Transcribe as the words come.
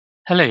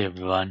Hello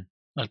everyone,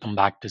 welcome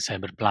back to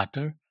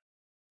CyberPlatter.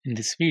 In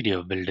this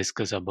video, we'll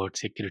discuss about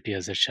security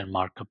assertion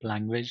markup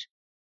language,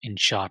 in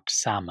short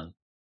SAML.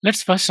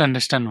 Let's first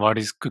understand what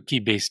is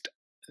cookie-based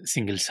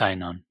single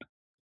sign-on.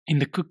 In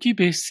the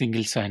cookie-based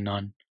single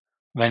sign-on,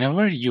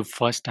 whenever you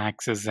first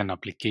access an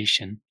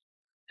application,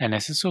 an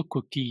SSO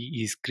cookie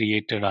is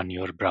created on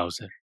your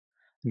browser.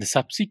 In the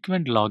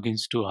subsequent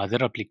logins to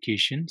other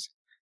applications,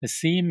 the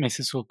same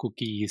SSO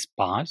cookie is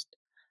passed,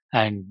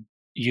 and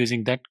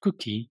using that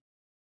cookie,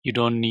 you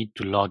don't need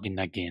to log in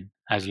again.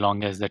 As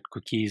long as that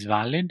cookie is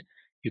valid,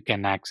 you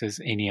can access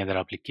any other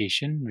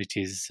application which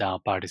is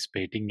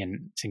participating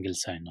in single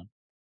sign-on.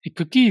 A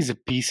cookie is a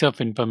piece of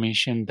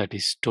information that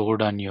is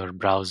stored on your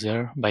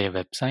browser by a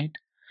website.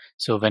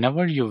 So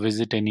whenever you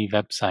visit any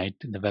website,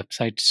 the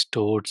website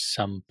stores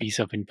some piece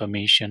of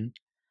information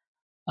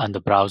on the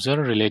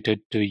browser related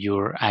to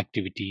your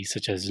activities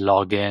such as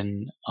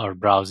login or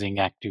browsing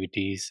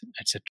activities,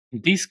 etc.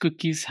 These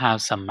cookies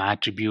have some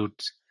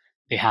attributes.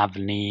 They have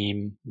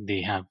name,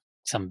 they have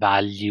some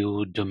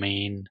value,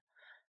 domain,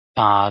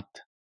 path,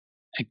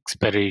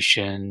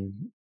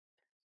 expiration.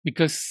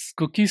 Because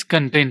cookies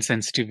contain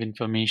sensitive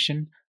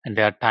information and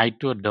they are tied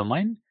to a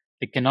domain,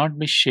 they cannot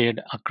be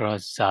shared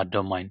across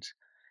domains.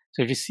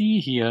 So if you see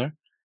here,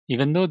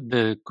 even though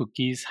the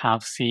cookies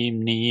have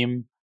same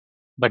name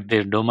but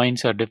their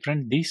domains are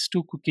different, these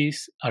two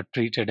cookies are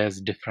treated as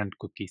different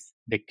cookies.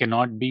 They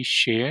cannot be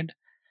shared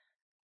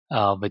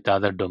with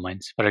other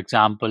domains. For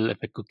example, if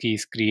a cookie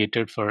is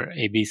created for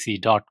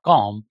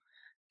abc.com,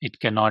 it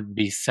cannot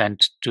be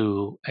sent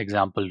to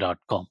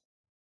example.com.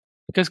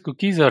 Because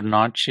cookies are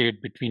not shared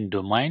between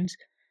domains,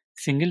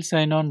 single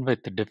sign-on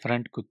with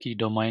different cookie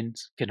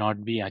domains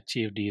cannot be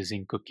achieved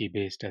using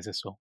cookie-based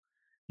SSO.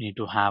 You need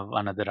to have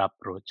another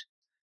approach.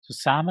 So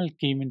SAML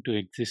came into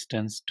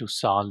existence to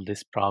solve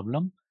this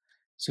problem.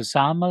 So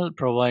SAML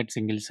provides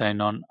single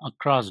sign-on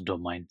across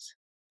domains.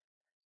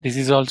 This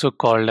is also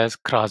called as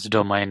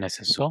cross-domain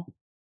SSO.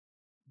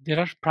 There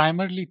are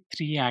primarily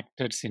three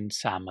actors in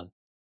SAML.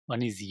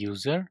 One is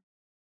user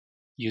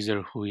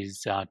who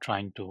is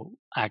trying to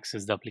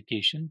access the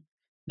application.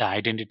 The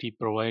identity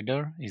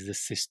provider is the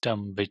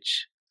system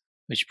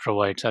which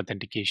provides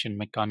authentication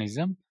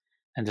mechanism,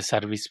 and the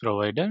service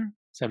provider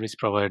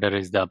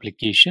is the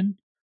application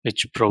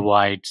which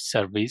provides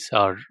service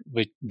or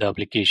with the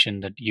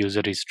application that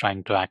user is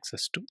trying to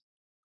access to.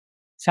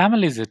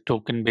 SAML is a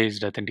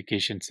token-based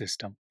authentication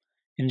system.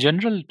 In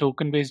general,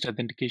 token-based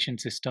authentication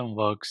system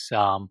works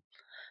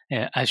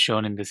as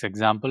shown in this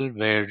example,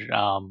 where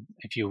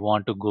if you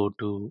want to go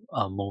to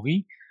a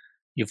movie,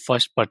 you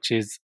first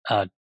purchase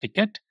a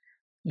ticket,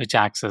 which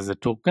acts as a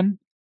token,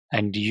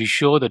 and you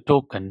show the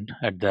token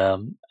at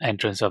the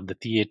entrance of the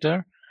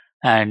theater.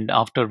 And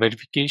after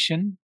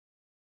verification,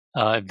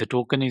 if the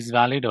token is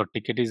valid or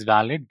ticket is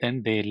valid,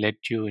 then they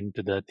let you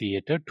into the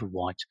theater to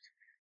watch.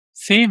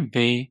 Same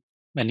way,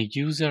 when a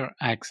user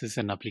accesses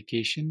an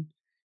application,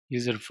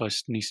 user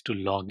first needs to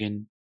log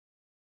in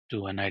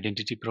to an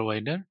identity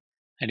provider.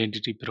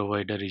 Identity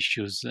provider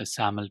issues a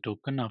SAML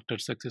token after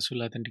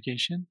successful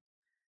authentication.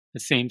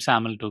 The same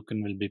SAML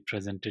token will be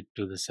presented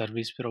to the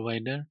service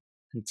provider,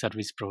 and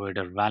service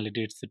provider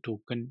validates the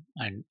token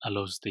and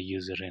allows the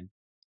user in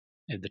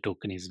if the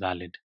token is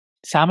valid.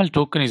 SAML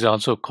token is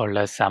also called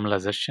as SAML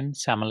assertion.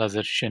 SAML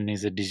assertion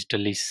is a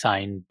digitally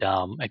signed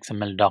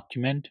XML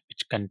document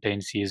which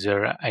contains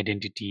user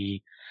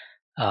identity,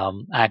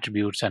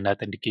 attributes, and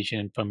authentication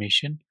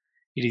information.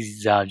 It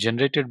is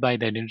generated by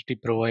the identity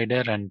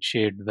provider and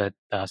shared with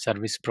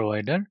service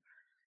provider.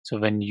 So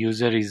when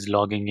user is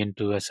logging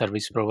into a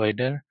service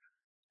provider,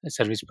 the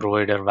service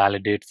provider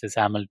validates the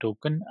SAML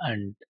token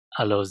and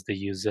allows the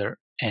user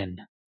in.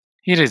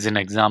 Here is an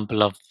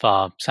example of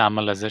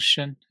SAML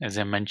assertion. As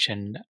I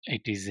mentioned,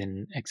 it is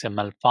in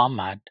XML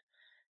format.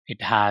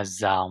 It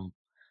has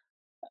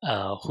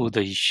who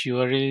the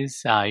issuer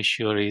is.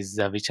 Issuer is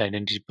which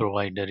identity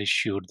provider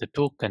issued the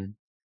token,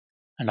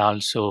 and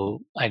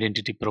also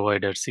identity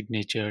provider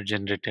signature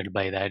generated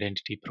by the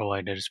identity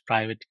provider's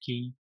private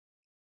key.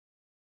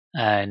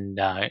 And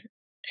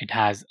it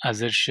has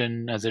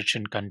assertion.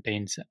 Assertion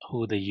contains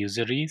who the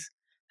user is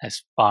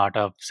as part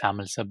of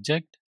SAML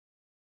subject,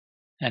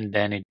 and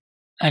then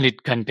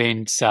it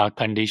contains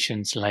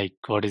conditions like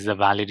what is the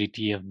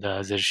validity of the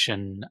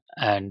assertion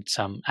and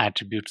some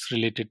attributes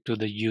related to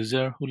the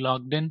user who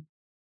logged in.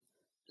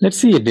 Let's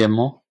see a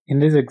demo. In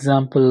this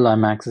example,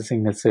 I'm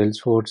accessing a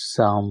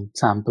Salesforce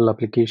sample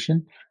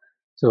application.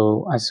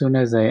 So as soon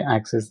as I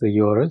access the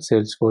URL,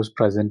 Salesforce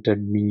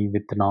presented me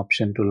with an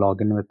option to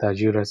log in with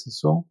Azure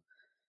SSO.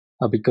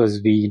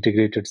 Because we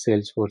integrated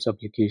Salesforce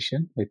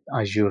application with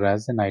Azure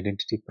as an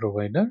identity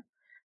provider,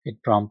 it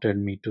prompted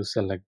me to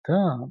select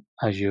the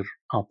Azure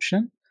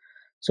option.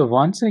 So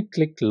once I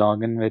click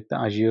login with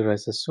Azure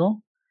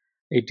SSO,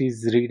 it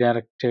is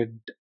redirected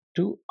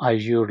to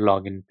Azure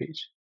login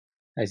page.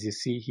 As you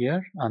see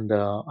here on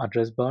the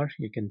address bar,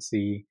 you can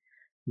see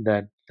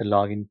that the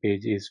login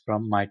page is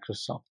from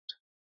Microsoft.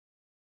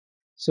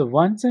 So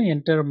once I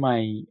enter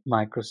my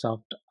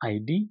Microsoft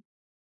ID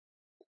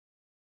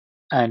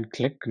and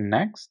click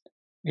next,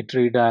 it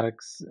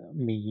redirects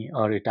me,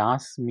 or it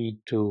asks me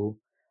to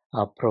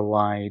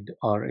provide,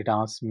 or it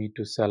asks me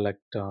to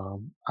select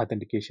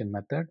authentication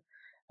method,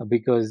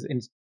 because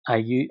I,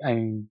 u-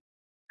 I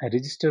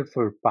registered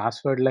for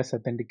passwordless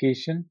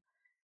authentication.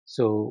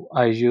 So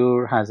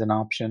Azure has an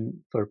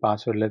option for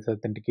passwordless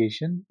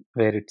authentication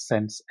where it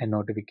sends a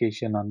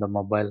notification on the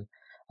mobile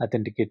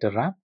authenticator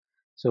app.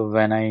 So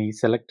when I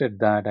selected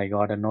that, I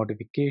got a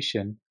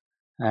notification,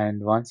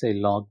 and once I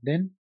logged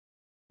in,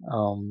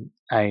 um,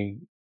 I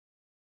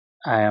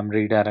I am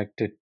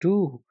redirected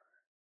to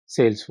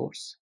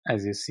Salesforce,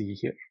 as you see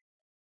here.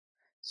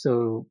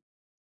 So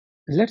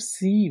let's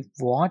see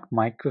what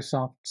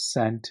Microsoft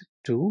sent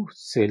to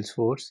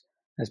Salesforce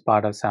as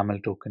part of SAML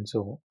token.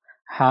 So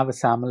have a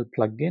SAML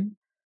plugin.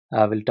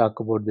 We'll talk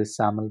about this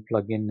SAML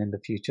plugin in the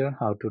future,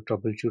 how to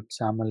troubleshoot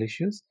SAML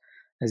issues.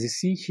 As you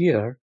see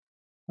here,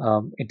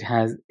 it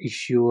has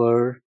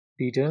issuer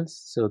details.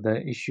 So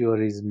the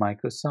issuer is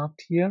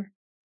Microsoft here,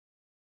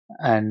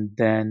 and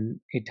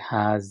then a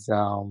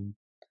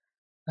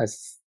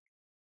s-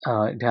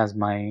 it has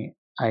my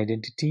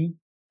identity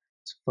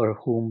for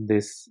whom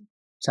this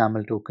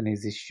SAML token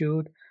is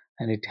issued,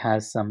 and it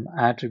has some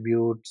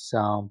attributes,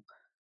 my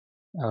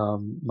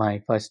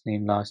first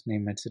name, last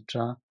name,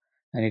 etc.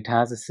 And it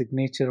has a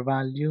signature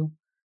value.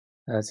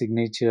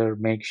 Signature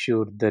makes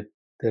sure that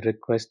the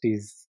request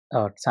is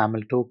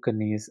SAML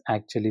token is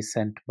actually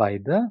sent by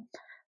the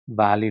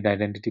valid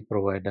identity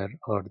provider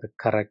or the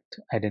correct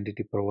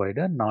identity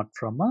provider, not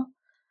from a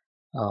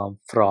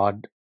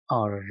fraud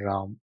or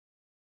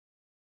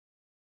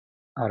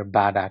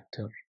bad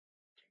actor.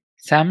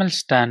 SAML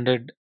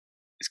standard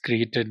is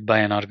created by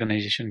an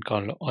organization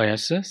called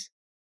OSS,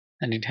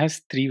 and it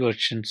has three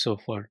versions so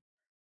far: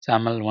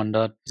 SAML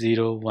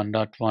 1.0,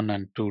 1.1,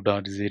 and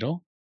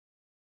 2.0.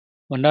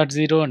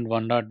 1.0 and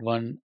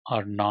 1.1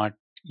 are not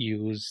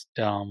used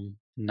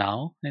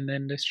now in the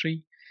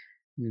industry.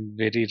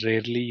 Very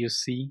rarely you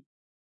see.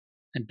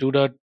 And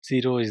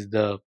 2.0 is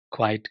the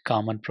quite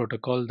common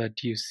protocol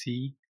that you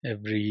see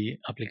every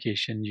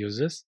application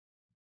uses.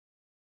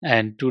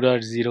 And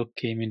 2.0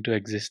 came into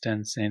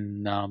existence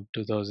in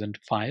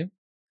 2005,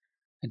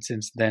 and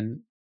since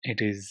then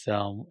it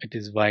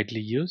is widely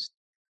used.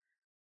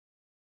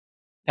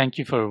 Thank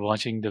you for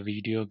watching the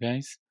video,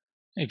 guys.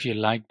 If you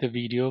like the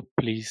video,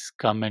 please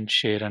comment,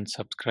 share, and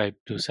subscribe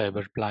to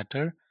Cyber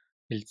Platter.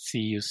 We'll see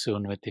you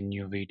soon with a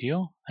new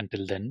video.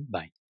 Until then,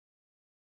 bye.